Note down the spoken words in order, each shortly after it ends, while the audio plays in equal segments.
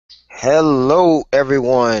Hello,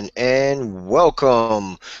 everyone, and welcome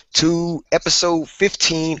to episode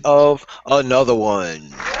 15 of Another One.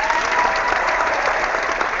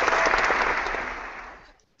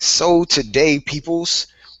 So, today, peoples,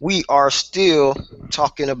 we are still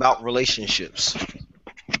talking about relationships.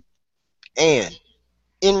 And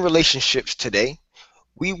in relationships today,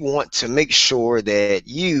 we want to make sure that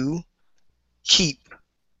you keep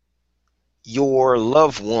your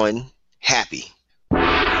loved one happy.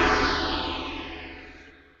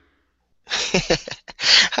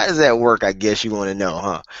 How does that work? I guess you want to know,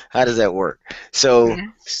 huh? How does that work? So,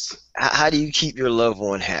 Yes. how do you keep your loved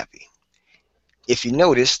one happy? If you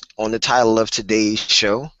noticed on the title of today's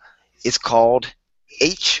show, it's called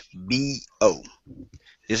HBO.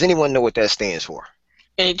 Does anyone know what that stands for?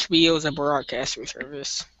 HBO is a broadcasting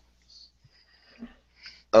service.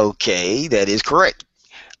 Okay, that is correct.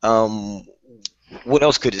 Um, what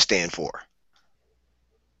else could it stand for?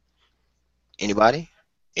 Anybody?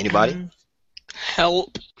 Anybody? Mm,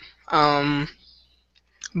 Help. Um,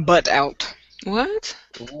 butt out. What?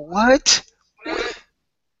 What? What?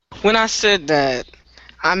 When I said that,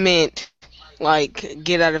 I meant like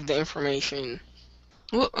get out of the information.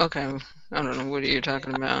 Well, okay. I don't know what are you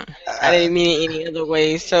talking about. I I, didn't mean it any other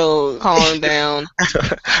way, so calm down.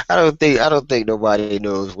 I don't think nobody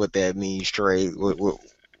knows what that means, Trey.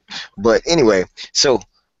 But anyway, so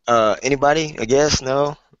anybody? A guess?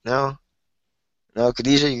 No, no, no.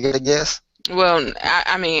 Khadijah, you got a guess? Well,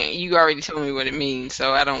 I mean, you already told me what it means,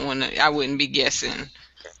 so I don't want to. I wouldn't be guessing.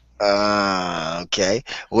 Okay.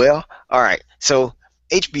 Well, all right. So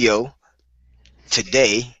HBO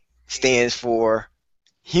today stands for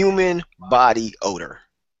human body odor.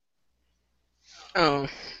 Oh,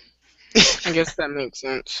 I guess that makes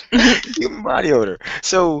sense. Human body odor.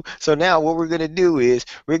 So now what we're gonna do is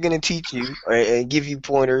we're gonna teach you and give you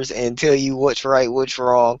pointers and tell you what's right, what's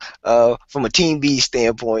wrong, from a Team B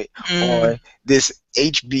standpoint Mm, on this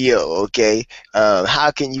HBO. Okay.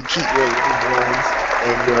 How can you keep your loved ones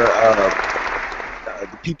and your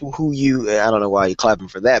the people who you I don't know why you're clapping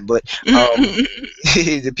for that, but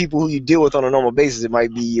the people who you deal with on a normal basis. It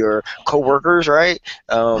might be your coworkers, right?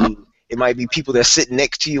 It might be people that sit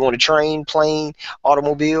next to you on a train, plane,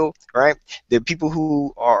 automobile, right? The people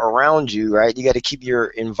who are around you, right? You got to keep your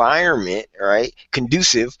environment, right,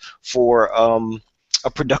 conducive for a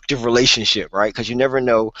productive relationship, right? Because you never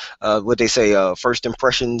know what they say. First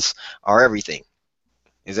impressions are everything.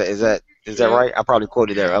 Is that Yeah, right? I probably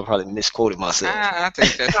quoted that. I probably misquoted myself. I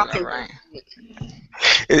think that's y'all about can. right.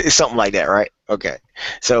 It's something like that, right? Okay.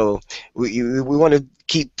 So we want to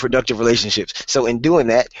keep productive relationships. So in doing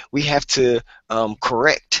that, we have to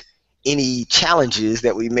correct any challenges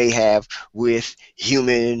that we may have with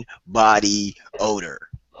human body odor.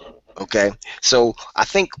 Okay. So I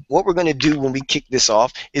think what we're going to do when we kick this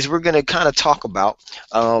off is we're going to kind of talk about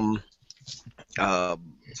um, uh,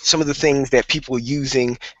 some of the things that people are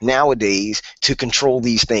using nowadays to control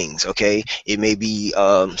these things. Okay. It may be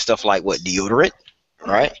stuff like what deodorant,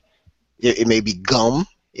 right? It may be gum.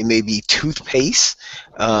 It may be toothpaste.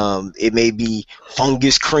 It may be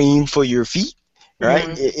fungus cream for your feet. Right?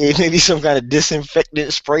 Mhm. It may be some kind of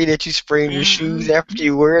disinfectant spray that you spray in your shoes Hmm. after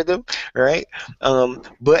you wear them. Right?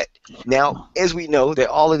 But now, as we know, that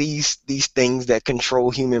all of these things that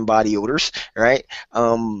control human body odors, right?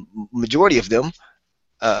 Majority of them,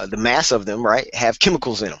 the mass of them, right, have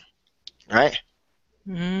chemicals in them. Right?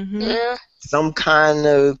 Hmm. Yeah. Some kind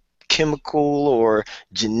of chemical or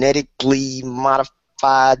genetically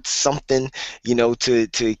modified something,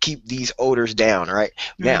 to keep these odors down, right?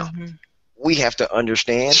 Now, Hmm. we have to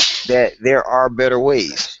understand that there are better ways.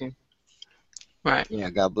 Bless you. Right. Yeah,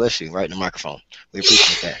 God bless you, right in the microphone. We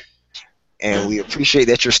appreciate that. And we appreciate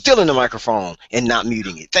that you're still in the microphone and not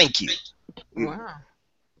muting it. Thank you. Wow.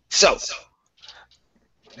 So,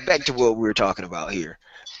 back to what we were talking about here.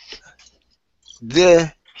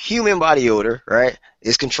 The human body odor, right,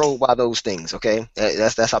 is controlled by those things. Okay,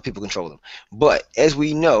 that's how people control them. But as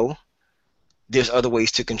we know, there's other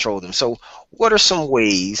ways to control them. So, what are some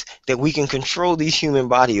ways that we can control these human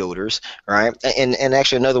body odors, right? And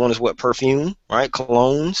actually, another one is what perfume, right?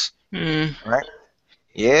 Colognes, Mm. right?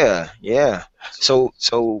 Yeah, yeah. So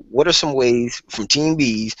what are some ways from Team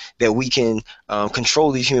B's that we can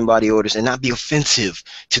control these human body odors and not be offensive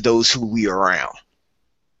to those who we are around?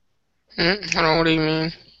 I don't know what do you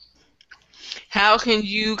mean. How can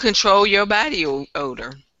you control your body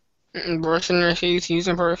odor? Brushing your teeth,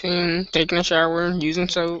 using perfume, taking a shower, using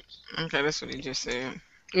soap. Okay, that's what he just said.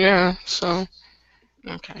 Yeah, so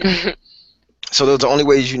Okay. and So those are the only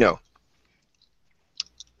ways you know.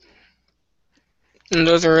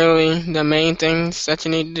 those are really the main things that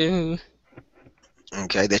you need to do.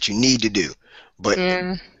 Okay, that you need to do. But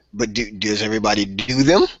Yeah. does everybody do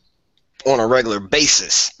them on a regular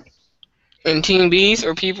basis? And Team B's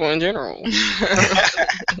or people in general?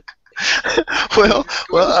 well,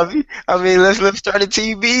 let's start at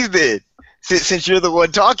TVs then. Since you're the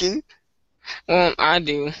one talking. Well, I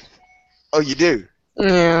do. Oh, you do?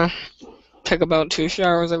 Yeah. Take about 2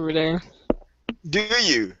 showers every day. Do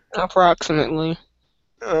you? Approximately.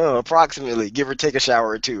 Oh, approximately, give or take a shower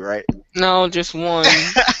or two, right? No, just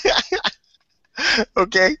one.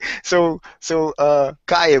 Okay,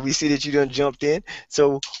 Kaya, we see that you done jumped in.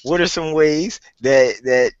 So, what are some ways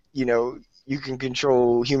that you can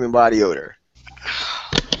control human body odor?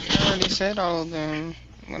 I already said all of them.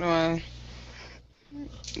 What do I?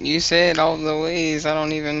 You said all the ways. I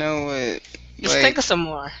don't even know what. Just think Like, of some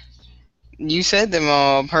more. you said them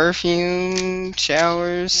all. Perfume,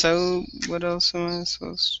 showers, soap. What else am I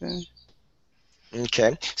supposed to?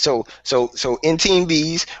 Okay, so in Team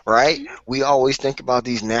Bees, right? We always think about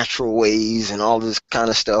these natural ways and all this kind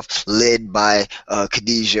of stuff, led by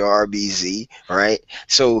Khadijah RBZ, right?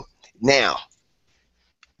 So now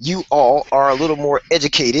you all are a little more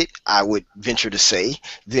educated, I would venture to say,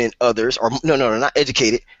 than others, or no, not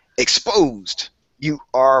educated, exposed. You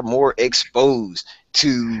are more exposed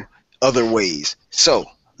to other ways. So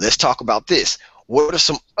let's talk about this. What are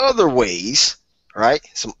some other ways, right?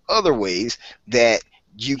 Some other ways that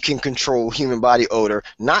you can control human body odor,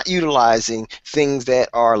 not utilizing things that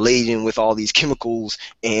are laden with all these chemicals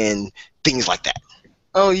and things like that.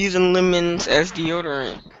 Oh, using lemons as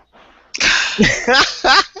deodorant.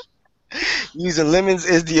 Using lemons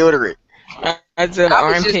as deodorant. As an I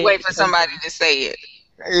was just armpit. waiting for somebody to say it.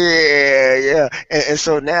 Yeah. And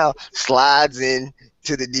so now slides in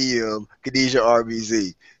to the DM, Khadijah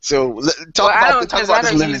RBZ. So Well, I don't, talk because about I this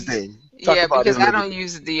don't lemon use. thing. Talk Yeah, about this because I lemon don't thing.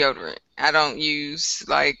 use deodorant. I don't use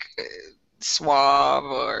like Suave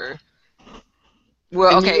or.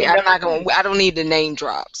 Well, And you okay, ain't I'm never not going. I don't need the name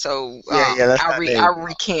drop, so Yeah, that's not I name.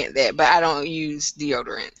 recant that. But I don't use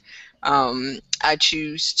deodorant. I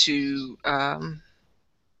choose to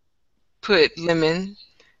put lemon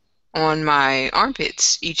on my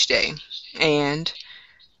armpits each day, and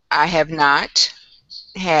I have not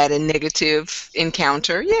had a negative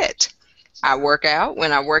encounter yet. I work out.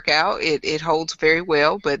 When I work out, it holds very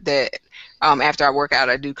well, but that after I work out,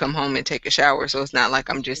 I do come home and take a shower, so it's not like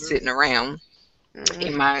I'm just sitting around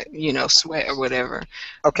in my sweat or whatever.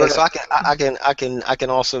 Okay, But so I can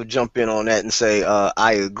also jump in on that and say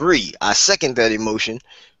I agree. I second that emotion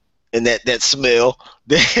and that smell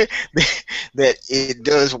that that it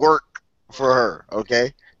does work for her.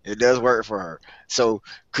 Okay, it does work for her. So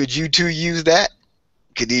could you two use that,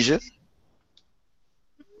 Khadijah?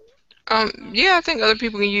 yeah, I think other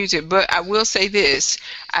people can use it, but I will say this.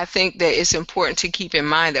 I think that it's important to keep in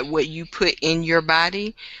mind that what you put in your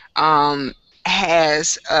body um,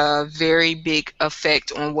 has a very big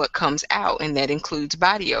effect on what comes out, and that includes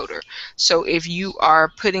body odor. So if you are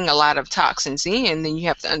putting a lot of toxins in, then you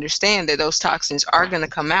have to understand that those toxins are going to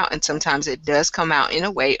come out, and sometimes it does come out in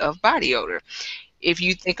a way of body odor. If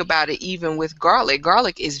you think about it, even with garlic,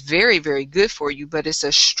 garlic is very, very good for you, but it's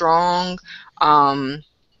a strong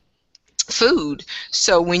food.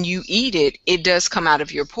 So when you eat it, it does come out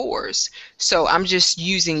of your pores. So I'm just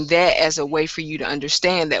using that as a way for you to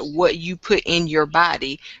understand that what you put in your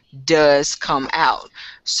body does come out.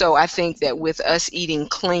 So I think that with us eating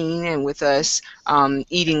clean and with us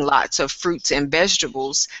eating lots of fruits and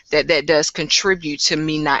vegetables, that does contribute to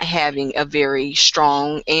me not having a very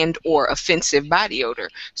strong and or offensive body odor.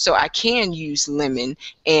 So I can use lemon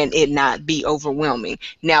and it not be overwhelming.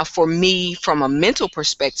 Now, for me, from a mental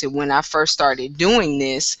perspective, when I first started doing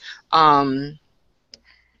this,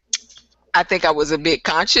 I think I was a bit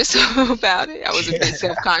conscious about it. I was a bit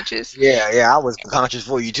self-conscious. Yeah, I was conscious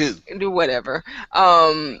for you too. Do whatever.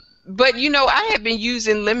 But I had been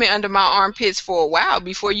using lemon under my armpits for a while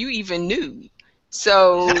before you even knew.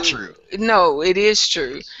 Is that So true? no, it is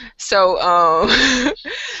true. So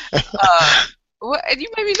what? You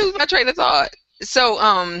made me lose my train of thought. So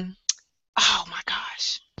oh my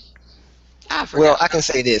gosh, I Well, forgot. I can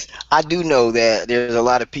say this. I do know that there's a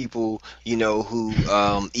lot of people, who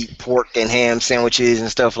eat pork and ham sandwiches and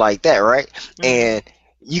stuff like that, right? Mhm. And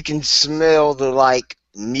you can smell the like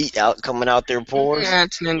meat out coming out their pores. Yeah,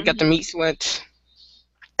 and then got the Mhm. meat sweats.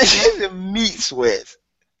 Yeah. The meat sweats.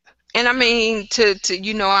 And I mean, to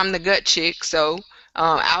I'm the gut chick, so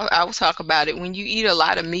I'll talk about it. When you eat a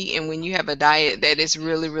lot of meat and when you have a diet that is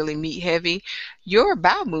really, really meat heavy, your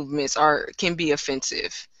bowel movements are can be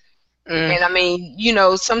offensive. Mm. And I mean,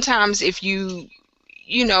 sometimes if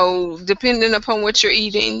depending upon what you're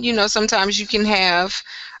eating, sometimes you can have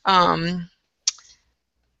um,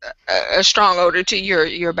 a strong odor to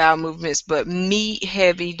your bowel movements, but meat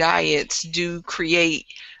heavy diets do create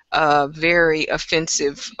a very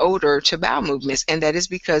offensive odor to bowel movements, and that is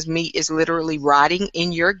because meat is literally rotting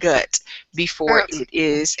in your gut before it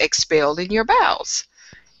is expelled in your bowels.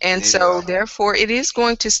 And so, Yeah. therefore, it is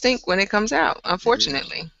going to stink when it comes out,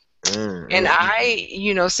 unfortunately. And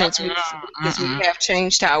since we have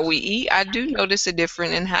changed how we eat, I do notice a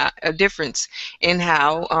difference in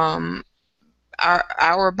how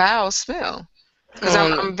our bowels smell. Because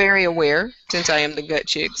I'm very aware since I am the gut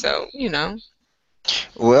chick. So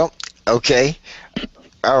Well, okay.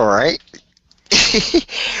 All right.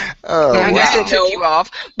 Oh, I guess it wow. took you off.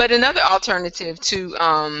 But another alternative to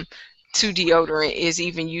deodorant is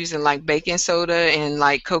even using like baking soda and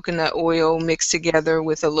like coconut oil mixed together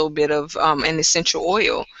with a little bit of an essential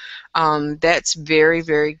oil. That's very,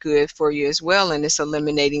 very good for you as well, and it's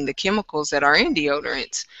eliminating the chemicals that are in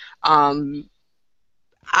deodorants. Um,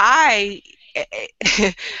 I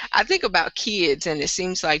I think about kids, and it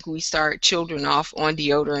seems like we start children off on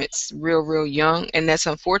deodorants real, real young, and that's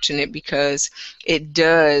unfortunate because it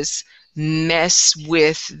does mess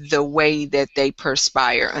with the way that they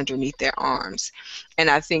perspire underneath their arms. And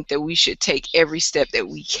I think that we should take every step that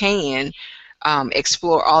we can,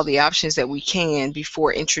 explore all the options that we can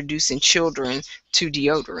before introducing children to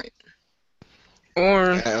deodorant.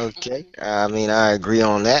 Or Okay. I mean, I agree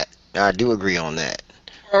on that. I do agree on that.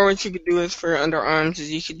 Or what you could do is for your underarms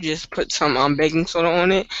is you could just put some baking soda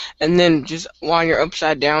on it, and then just while you're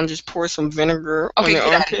upside down, just pour some vinegar on Okay, your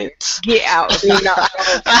get out of here. armpits. Get out. Clean out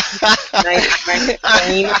nice, nice,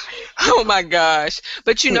 clean. Oh my gosh.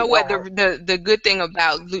 But you know what? The good thing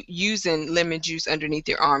about using lemon juice underneath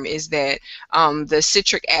your arm is that the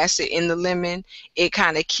citric acid in the lemon, it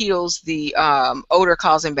kind of kills the odor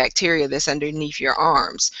causing bacteria that's underneath your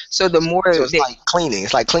arms. So the more So it's that, like cleaning.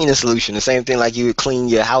 It's like cleaning solution. The same thing like you would clean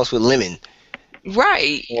your house with lemon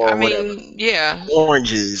right. I or whatever. mean, yeah,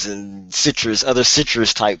 Oranges and citrus, other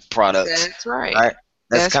citrus type products. that's right. Right?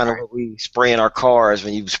 That's That's kind of right. what we spray in our cars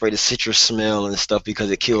when you spray the citrus smell and stuff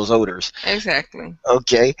because it kills odors. Exactly.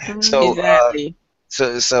 Okay. So Exactly.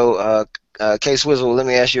 K Swizzle, let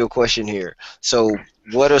me ask you a question here. So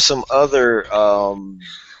what are some other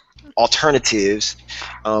alternatives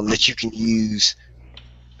that you can use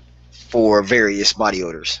for various body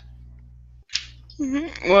odors?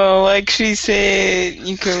 Well, like she said,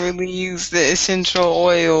 you can really use the essential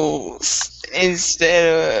oils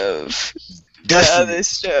instead of the Dusty. other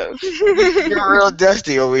stuff. You're real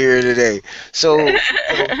dusty over here today. So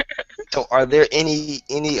so are there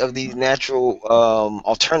any of these natural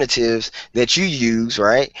alternatives that you use,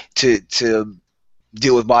 right, to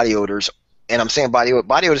deal with body odors? And I'm saying body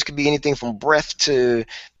odors could be anything from breath to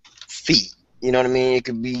feet. You know what I mean? It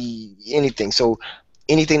could be anything. So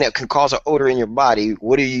anything that can cause an odor in your body,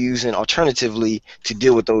 what are you using alternatively to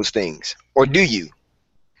deal with those things? Or do you?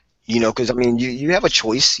 You know, because I mean, you have a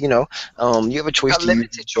choice. You have a choice A to use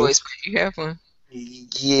limited these things. choice, but you have one.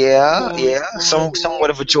 Yeah, yeah, somewhat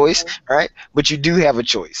of a choice, right? But you do have a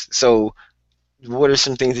choice. So, what are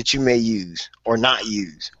some things that you may use or not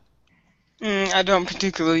use? I don't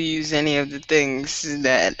particularly use any of the things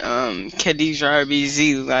that Khadija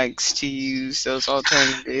RBZ likes to use, those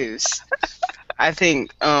alternatives. I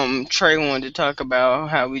think Trey wanted to talk about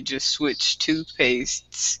how we just switched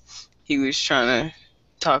toothpastes. He was trying to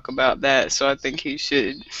talk about that, so I think he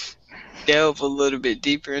should delve a little bit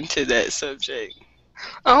deeper into that subject.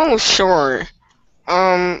 Oh, sure.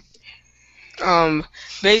 Um, um,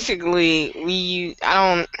 Basically,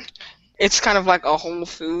 I don't. It's kind of like a Whole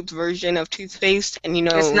Foods version of toothpaste, and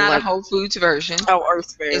It's not a like Whole Foods version.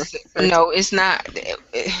 Earth Fare. It's no, it's not.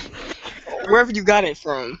 Wherever you got it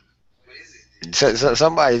from. So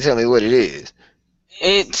somebody tell me what it is.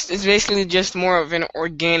 It's basically just more of an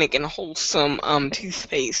organic and wholesome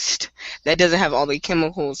toothpaste that doesn't have all the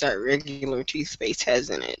chemicals that regular toothpaste has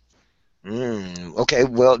in it. Okay,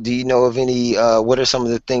 well, do you know of any? What are some of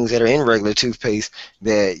the things that are in regular toothpaste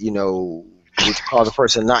that would cause a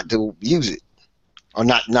person not to use it or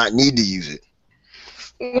not need to use it?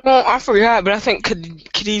 Well, I forgot, but I think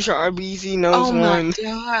Khadijah RBZ knows Oh my one.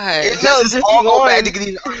 god. No, Just all go back one. to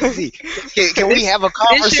these RBC. Can we have a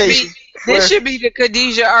This should be conversation where this should be the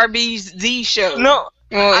Khadijah RBZ show. No,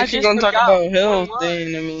 well, I if you're just gonna talk forgot about what health, it was.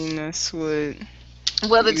 then I mean that's what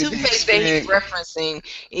Well, the you would toothpaste that he's expect. referencing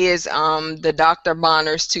is the Dr.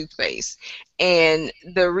 Bonner's toothpaste. And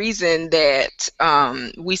the reason that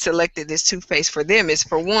we selected this toothpaste for them is,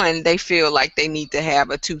 for one, they feel like they need to have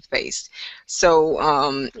a toothpaste.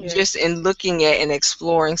 So Yeah. just in looking at and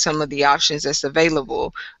exploring some of the options that's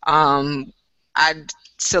available, um, I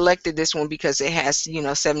selected this one because it has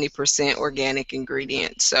 70% organic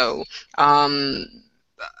ingredients, so um,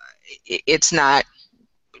 it's not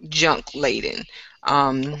junk laden.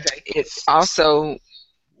 Okay. It also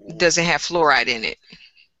doesn't have fluoride in it.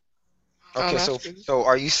 Oh, Okay, that's so good.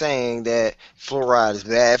 are you saying that fluoride is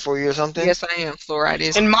bad for you or something? Yes, I am. Fluoride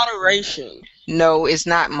is. In moderation. No, it's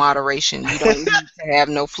not moderation. You don't need to have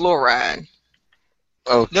no fluoride.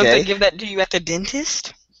 Don't they Okay. give that to you at the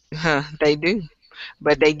dentist? Huh, they do.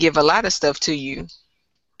 But they give a lot of stuff to you.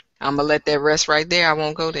 I'm gonna let that rest right there. I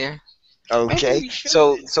won't go there. Maybe Okay. we should.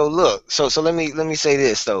 So look, so let me say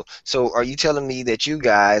this though. So are you telling me that you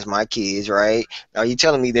guys, my kids, right? Are you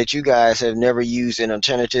telling me that you guys have never used an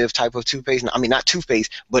alternative type of toothpaste? I mean, not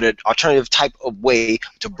toothpaste, but an alternative type of way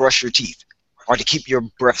to brush your teeth or to keep your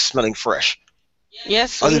breath smelling fresh,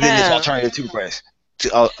 Yes, we other than this have. alternative toothpaste,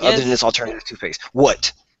 other than Yes. this alternative toothpaste.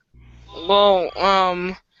 What? Well,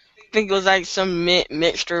 I think it was like some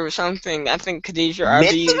mixture or something. I think Khadijah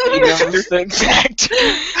Mint RBZ mixture? knows the exact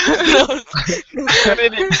knows what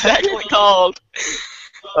it exactly called.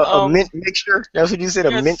 A Um, mint mixture? That's what you said.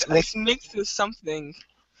 A yes, mint it's mix. mixed with something.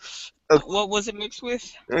 Uh, What was it mixed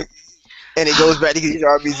with? and it goes back to the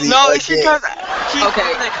RBZ No, again. she's the Okay,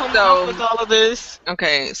 one that comes up so with all of this.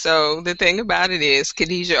 the thing about it is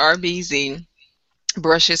Khadijah RBZ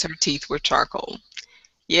brushes her teeth with charcoal.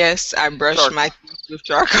 Yes, I brush my Charcoal. teeth with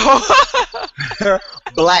charcoal.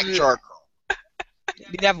 Black charcoal.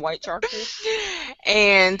 Do you have white charcoal?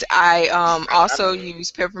 And I I also mean,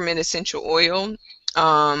 use peppermint essential oil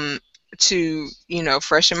um, to,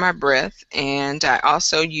 freshen my breath. And I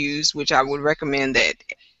also use, which I would recommend that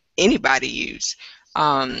anybody use,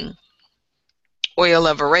 um, oil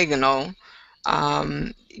of oregano.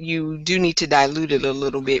 You do need to dilute it a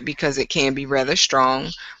little bit because it can be rather strong.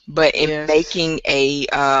 But in Yes. making a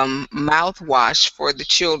mouthwash for the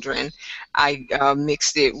children, I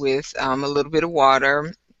mixed it with a little bit of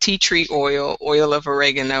water, tea tree oil, oil of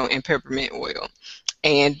oregano, and peppermint oil.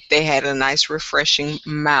 And they had a nice, refreshing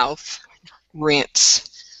mouth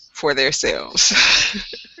rinse for themselves.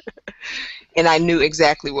 And I knew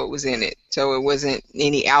exactly what was in it. So it wasn't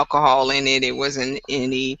any alcohol in it. It wasn't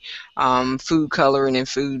any food coloring and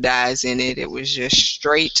food dyes in it. It was just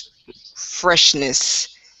straight freshness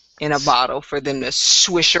in a bottle for them to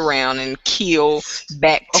swish around and kill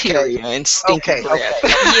okay, bacteria and stinky okay, breath.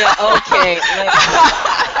 okay, Yeah.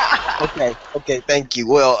 Okay. okay. Thank you.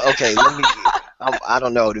 Well, okay. Let me. I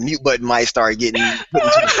don't know. The mute button might start getting put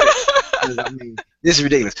into effect. 'Cause, I mean, this is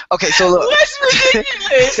ridiculous. Okay, so look. What's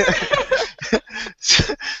ridiculous?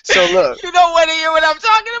 So look. You don't want to hear what I'm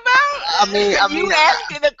talking I mean, about? You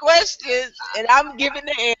asking the questions and I'm giving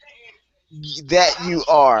the answer. that you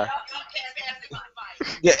are.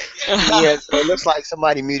 Yeah, yeah. So it looks like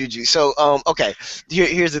somebody muted you. So, okay.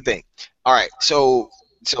 Here's the thing. All right. So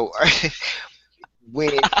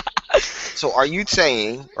when So are you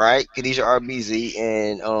saying, right, Khadijah RBZ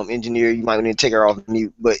and engineer, you might need to take her off mute,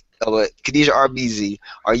 but Khadijah RBZ,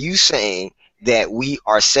 are you saying that we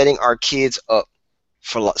are setting our kids up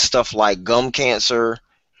for stuff like gum cancer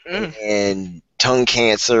Mm. and tongue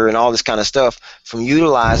cancer and all this kind of stuff from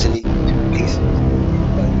utilizing these toothpastes?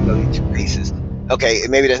 These toothpastes. Okay,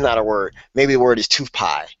 maybe that's not a word. Maybe the word is tooth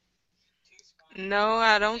pie. No,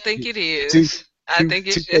 I don't think it is. Tooth, I think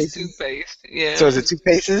it's just toothpastes. toothpaste. So Yeah. is it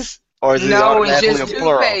toothpastes or is it No, it's automatically just a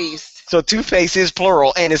plural? toothpaste. So toothpaste is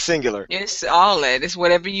plural and it's singular. It's all that. It's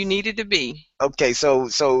whatever you need it to be. Okay, so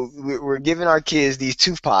we're giving our kids these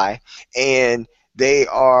tooth pie, and they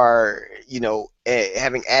are,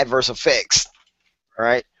 having adverse effects,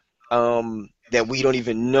 right? That we don't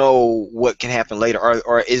even know what can happen later,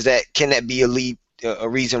 or can that be a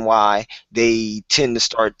reason why they tend to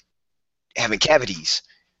start having cavities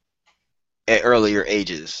at earlier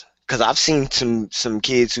ages? Because I've seen some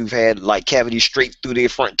kids who've had like cavities straight through their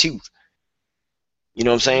front tooth. You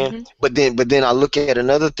know what I'm saying? Hmm. But then I look at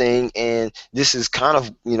another thing, and this is kind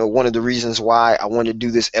of one of the reasons why I wanted to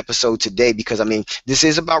do this episode today, because I mean this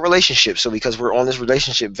is about relationships. So because we're on this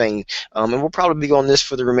relationship vein, and we'll probably be on this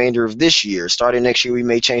for the remainder of this year. Starting next year, we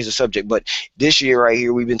may change the subject, but this year right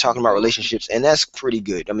here, we've been talking about relationships, and that's pretty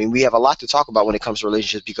good. I mean, we have a lot to talk about when it comes to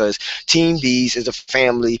relationships because Team Bees is a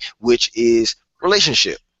family which is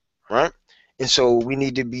relationship, right? And so we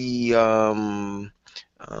need to be um,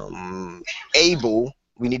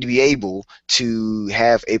 we need to be able to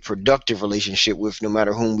have a productive relationship with no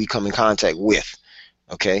matter whom we come in contact with.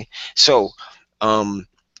 Okay, so um,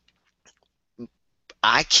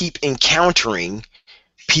 I keep encountering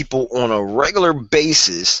people on a regular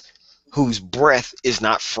basis whose breath is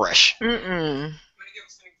not fresh. Mm-mm.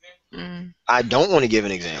 Mm. I don't want to give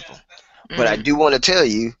an example, But I do want to tell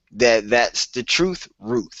you that that's the truth,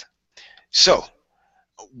 Ruth. So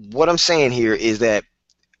what I'm saying here is that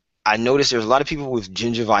I noticed there's a lot of people with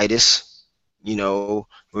gingivitis,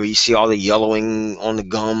 where you see all the yellowing on the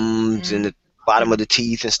gums and the bottom of the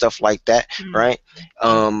teeth and stuff like that, right?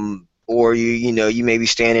 Or you may be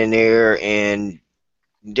standing there and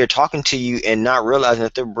they're talking to you and not realizing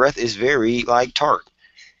that their breath is very like tart.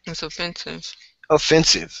 It's offensive.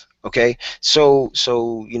 Offensive. Okay. So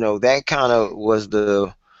that kind of was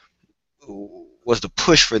the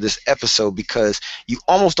push for this episode, because you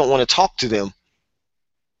almost don't want to talk to them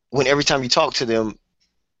when every time you talk to them,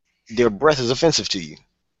 their breath is offensive to you,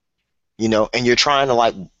 and you're trying to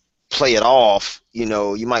like play it off. You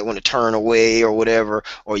might want to turn away or whatever,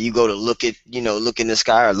 or you go to look in the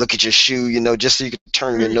sky or look at your shoe, just so you can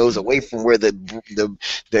turn your nose away from where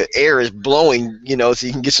the air is blowing, so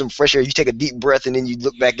you can get some fresh air. You take a deep breath and then you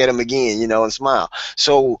look back at them again, and smile.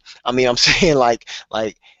 So, I mean, I'm saying like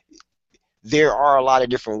there are a lot of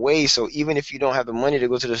different ways. So even if you don't have the money to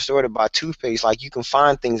go to the store to buy toothpaste, like you can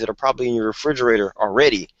find things that are probably in your refrigerator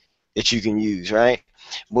already that you can use, right?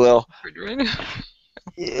 Well,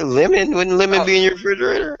 lemon, wouldn't lemon be in your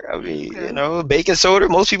refrigerator? I mean, baking soda.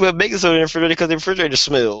 Most people have baking soda in the refrigerator because the refrigerator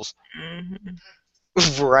smells.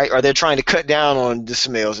 Right? Or they're trying to cut down on the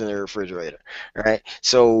smells in their refrigerator, right?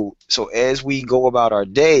 So as we go about our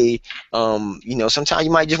day, sometimes you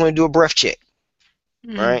might just want to do a breath check,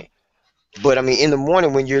 right? But I mean, in the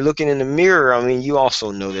morning when you're looking in the mirror, I mean, you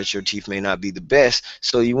also know that your teeth may not be the best,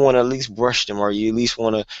 so you want to at least brush them, or you at least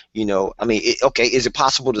want to, I mean, okay, is it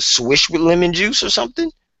possible to swish with lemon juice or something?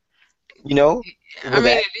 I mean,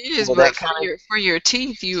 it is, but for your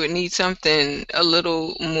teeth, you would need something a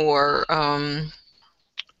little more.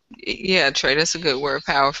 Yeah, Trey, that's a good word,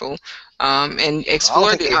 powerful. And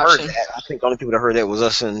explore the option. I think the only people that heard that was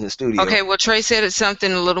us in the studio. Okay, well, Trey said it's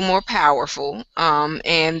something a little more powerful,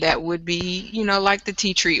 and that would be, like the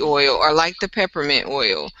tea tree oil or like the peppermint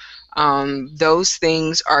oil. Those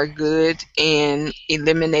things are good in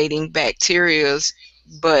eliminating bacteria,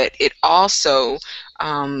 but it also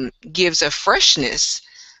gives a freshness.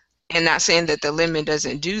 And not saying that the lemon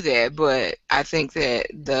doesn't do that, but I think that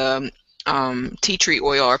the tea tree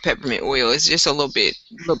oil or peppermint oil is just a little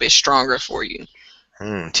bit stronger for you.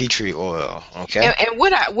 Tea tree oil, okay. And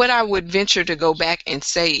what I would venture to go back and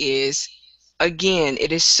say is, again,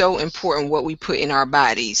 it is so important what we put in our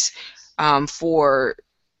bodies for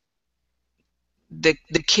the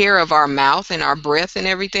care of our mouth and our breath and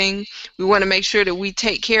everything. We want to make sure that we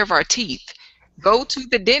take care of our teeth. Go to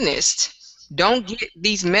the dentist. Don't get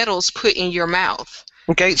these metals put in your mouth.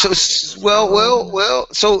 Okay, so so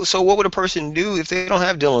what would a person do if they don't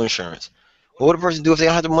have dental insurance? What would a person do if they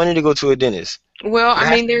don't have the money to go to a dentist? Well,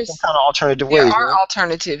 I mean, there's some kind of alternative ways. There are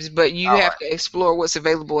alternatives, but you have to explore what's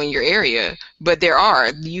available in your area. But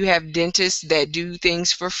you have dentists that do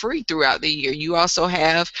things for free throughout the year. You also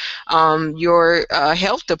have your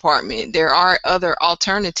health department. There are other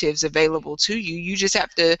alternatives available to you. You just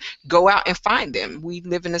have to go out and find them. We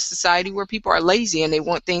live in a society where people are lazy and they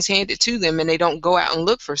want things handed to them and they don't go out and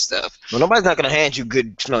look for stuff. Well, nobody's not going to hand you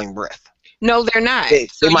good smelling breath. No, they're not.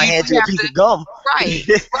 They might hand you a piece of gum. Right,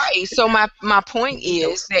 right. So my point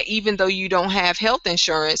is that even though you don't have health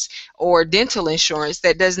insurance or dental insurance,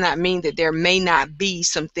 that does not mean that there may not be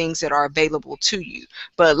some things that are available to you.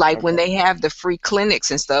 But like when they have the free clinics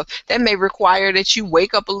and stuff, that may require that you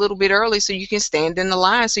wake up a little bit early so you can stand in the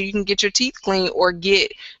line so you can get your teeth clean or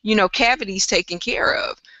get, cavities taken care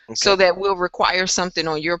of. Okay. So that will require something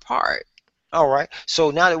on your part. All right.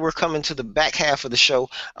 So now that we're coming to the back half of the show,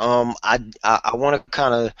 I want to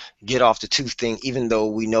kind of get off the tooth thing, even though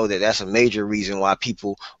we know that that's a major reason why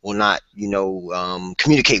people will not,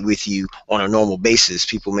 communicate with you on a normal basis.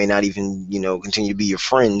 People may not even, continue to be your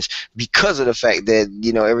friends because of the fact that,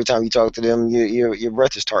 every time you talk to them, your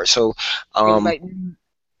breath is tart. So, what?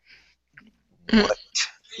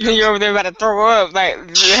 You're over there about to throw up, like.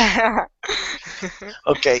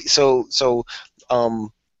 Okay. So,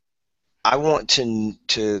 I want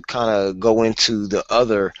to kind of go into the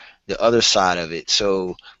other side of it.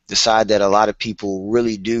 So the side that a lot of people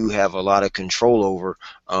really do have a lot of control over,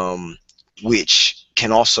 which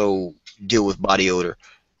can also deal with body odor.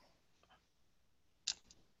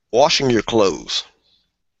 Washing your clothes.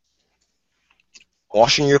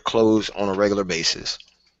 Washing your clothes on a regular basis.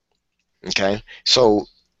 Okay? So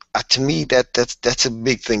to me that's a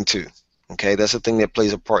big thing too. Okay, that's a thing that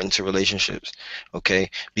plays a part into relationships. Okay,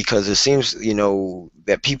 because it seems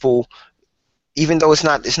that people, even though it's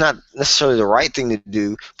not necessarily the right thing to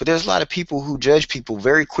do, but there's a lot of people who judge people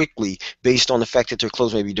very quickly based on the fact that their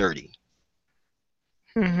clothes may be dirty.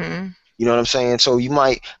 Mm-hmm. You know what I'm saying? So you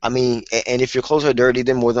might, I mean, and if your clothes are dirty,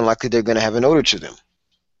 then more than likely they're going to have an odor to them.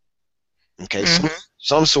 Okay,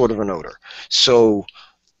 some sort of an odor. So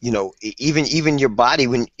even your body,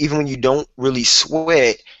 even when you don't really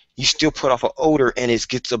sweat, you still put off an odor, and it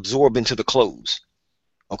gets absorbed into the clothes.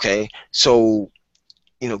 Okay, so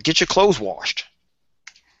get your clothes washed.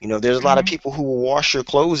 There's a lot of people who will wash your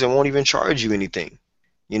clothes and won't even charge you anything.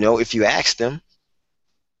 If you ask them,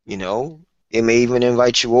 it may even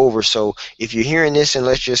invite you over. So if you're hearing this, and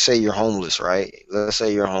let's just say you're homeless, right? Let's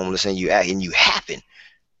say you're homeless and you happen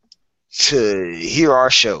to hear our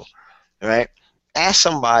show, right? Ask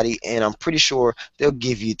somebody, and I'm pretty sure they'll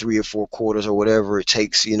give you 3 or 4 quarters or whatever it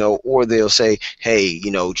takes, or they'll say, hey,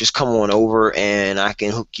 just come on over and I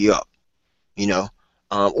can hook you up,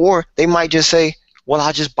 or they might just say, well,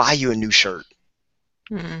 I'll just buy you a new shirt.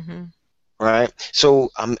 Right? So,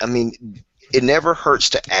 I mean, it never hurts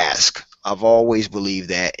to ask. I've always believed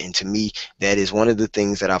that, and to me, that is one of the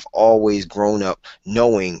things that I've always grown up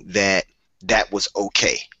knowing that was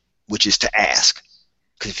okay, which is to ask.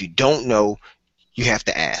 Because if you don't know, you have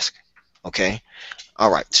to ask. Okay?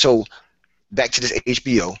 All right. So back to this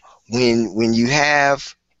HBO. When you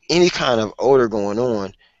have any kind of odor going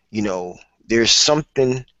on, there's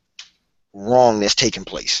something wrong that's taking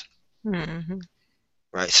place.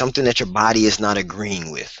 Right? Something that your body is not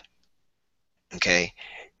agreeing with. Okay?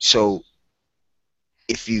 So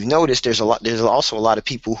if you've noticed, there's also a lot of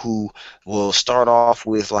people who will start off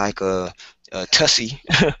with like a Tussie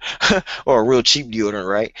or a real cheap deodorant,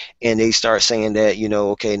 right? And they start saying that,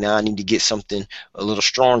 okay, now I need to get something a little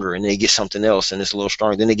stronger, and they get something else, and it's a little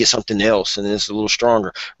stronger. Then they get something else, and it's a little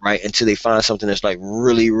stronger, right? Until they find something that's like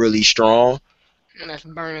really, really strong. And that's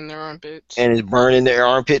burning their armpits. And it's burning their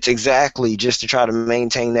armpits, exactly, just to try to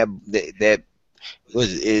maintain that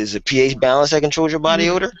is a pH balance that controls your body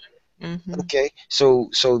odor. Okay, so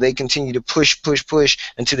they continue to push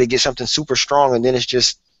until they get something super strong, and then it's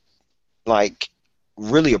just like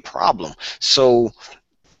really a problem. So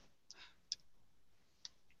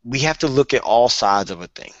we have to look at all sides of a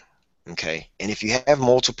thing. Okay, and if you have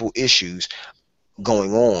multiple issues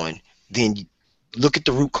going on, then look at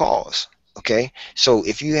the root cause. Okay, so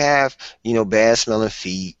if you have bad smelling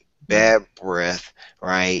feet, bad breath,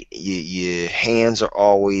 right, your hands are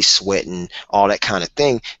always sweating, all that kind of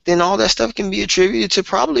thing, then all that stuff can be attributed to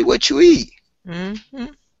probably what you eat.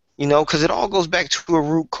 Because it all goes back to a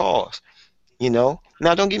root cause. Now,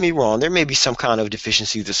 don't get me wrong, there may be some kind of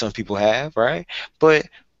deficiencies that some people have, right? But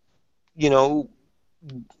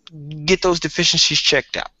get those deficiencies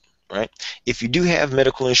checked out. Right? If you do have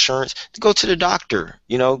medical insurance, go to the doctor.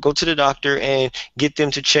 Go to the doctor and get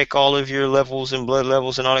them to check all of your levels and blood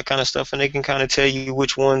levels and all that kind of stuff, and they can kind of tell you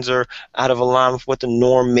which ones are out of alignment with what the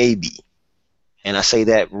norm may be. And I say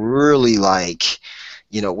that really like,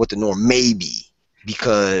 what the norm may be,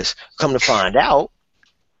 because come to find out,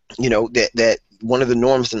 that one of the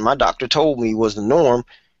norms that my doctor told me was the norm,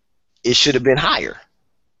 it should have been higher.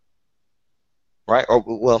 Right? Or,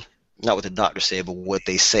 well, not what the doctor said, but what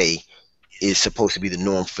they say is supposed to be the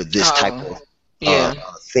norm for this type of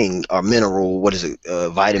thing, or mineral, what is it,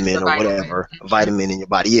 vitamin or whatever, vitamin in your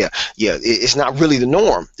body. Yeah, it's not really the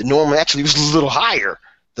norm. The norm actually was a little higher.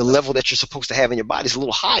 The level that you're supposed to have in your body is a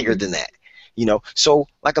little higher than that. So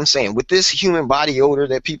like I'm saying, with this human body odor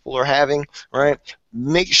that people are having, right,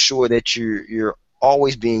 make sure that you're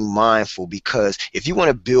always being mindful, because if you want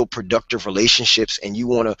to build productive relationships and you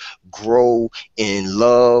want to grow in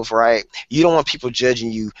love, right, you don't want people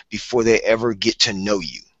judging you before they ever get to know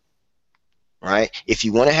you. Right? If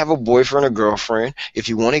you want to have a boyfriend or girlfriend, if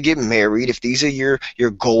you want to get married, if these are your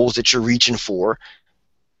goals that you're reaching for,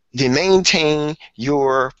 then maintain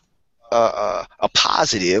your a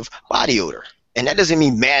positive body odor. And that doesn't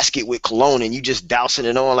mean mask it with cologne and you just dousing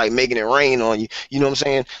it on, like making it rain on you. You know what I'm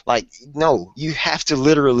saying? Like, no, you have to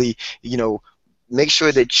literally, make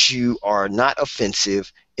sure that you are not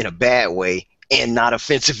offensive in a bad way and not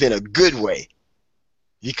offensive in a good way.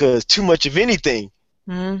 Because too much of anything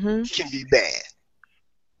can be bad.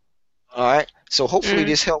 All right? So hopefully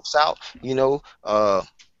this helps out,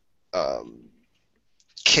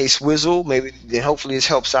 K-Swizzle, maybe then hopefully this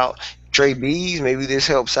helps out Trey B's, maybe this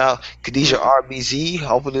helps out Khadijah RBZ,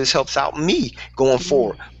 hopefully this helps out me going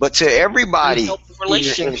forward. But to everybody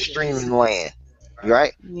in streaming land,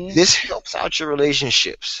 right? Yeah. This helps out your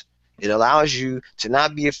relationships. It allows you to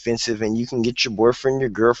not be offensive, and you can get your boyfriend, your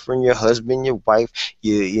girlfriend, your husband, your wife,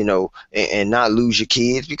 and not lose your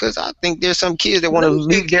kids, because I think there's some kids that want to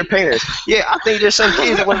leave their parents. Yeah, I think there's some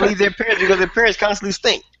kids that want to leave their parents because their parents constantly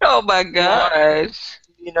stink. Oh my gosh.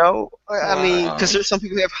 I mean, because there's some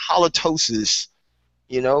people who have halitosis,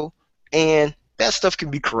 and that stuff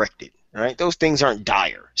can be corrected. Right? Those things aren't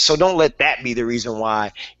dire. So don't let that be the reason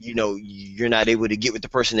why, you're not able to get with the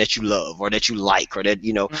person that you love or that you like or that,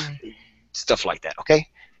 Mm. stuff like that. Okay?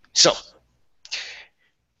 So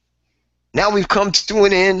now we've come to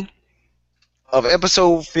an end of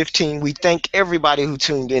episode 15. We thank everybody who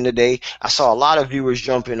tuned in today. I saw a lot of viewers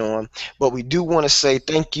jumping on, but we do want to say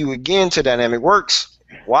thank you again to Dynamic Works.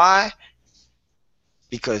 Why?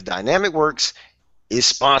 Because Dynamic Works is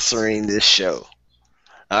sponsoring this show.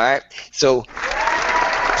 All right. So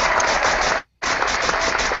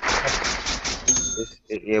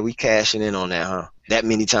yeah, we cashing in on that, huh? That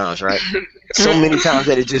many times, right? So many times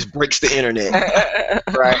that it just breaks the internet,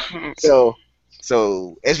 right? So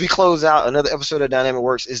as we close out another episode of Dynamic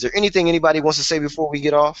Works, is there anything anybody wants to say before we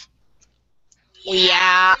get off?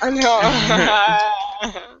 Yeah. All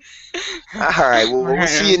right. Well, we'll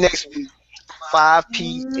see you next week, 5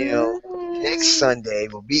 p.m. next Sunday.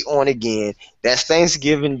 We'll be on again. That's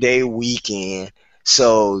Thanksgiving Day weekend.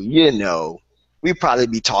 So, we'll probably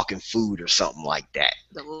be talking food or something like that.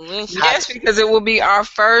 Yes, because it will be our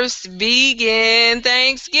first vegan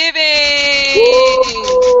Thanksgiving.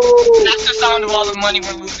 That's the sound of all the money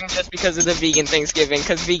we're losing just because of the vegan Thanksgiving,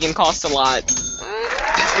 because vegan costs a lot.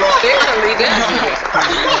 Barely does it.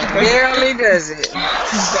 Barely does it.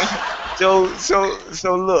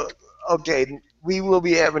 So look, okay, we will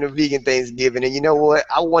be having a vegan Thanksgiving, and you know what?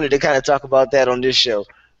 I wanted to kind of talk about that on this show,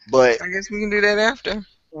 but I guess we can do that after.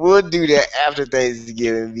 we'll do that after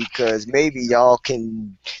Thanksgiving because maybe y'all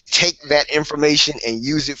can take that information and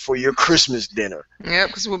use it for your Christmas dinner. Yep,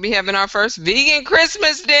 because we'll be having our first vegan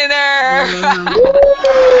Christmas dinner.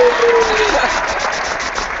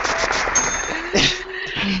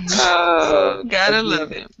 Oh, gotta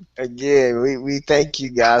love it. Again, we thank you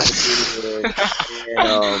guys for being here,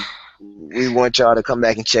 and we want y'all to come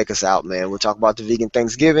back and check us out, man. We'll talk about the vegan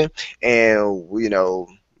Thanksgiving, and we'll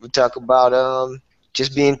talk about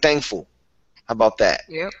just being thankful. How about that?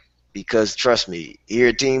 Yep. Because trust me, here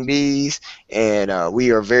at Team Bees, and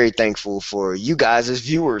we are very thankful for you guys as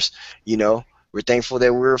viewers. We're thankful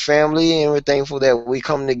that we're a family, and we're thankful that we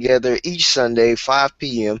come together each Sunday, 5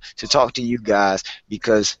 p.m., to talk to you guys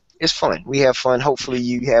because it's fun. We have fun. Hopefully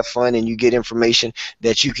you have fun and you get information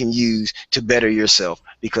that you can use to better yourself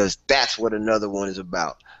because that's what another one is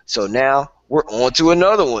about. So now we're on to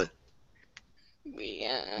another one.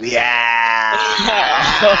 Yeah.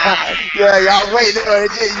 Yeah, y'all wait.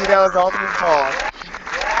 That was the ultimate pause.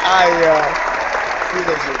 See you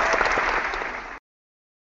next week.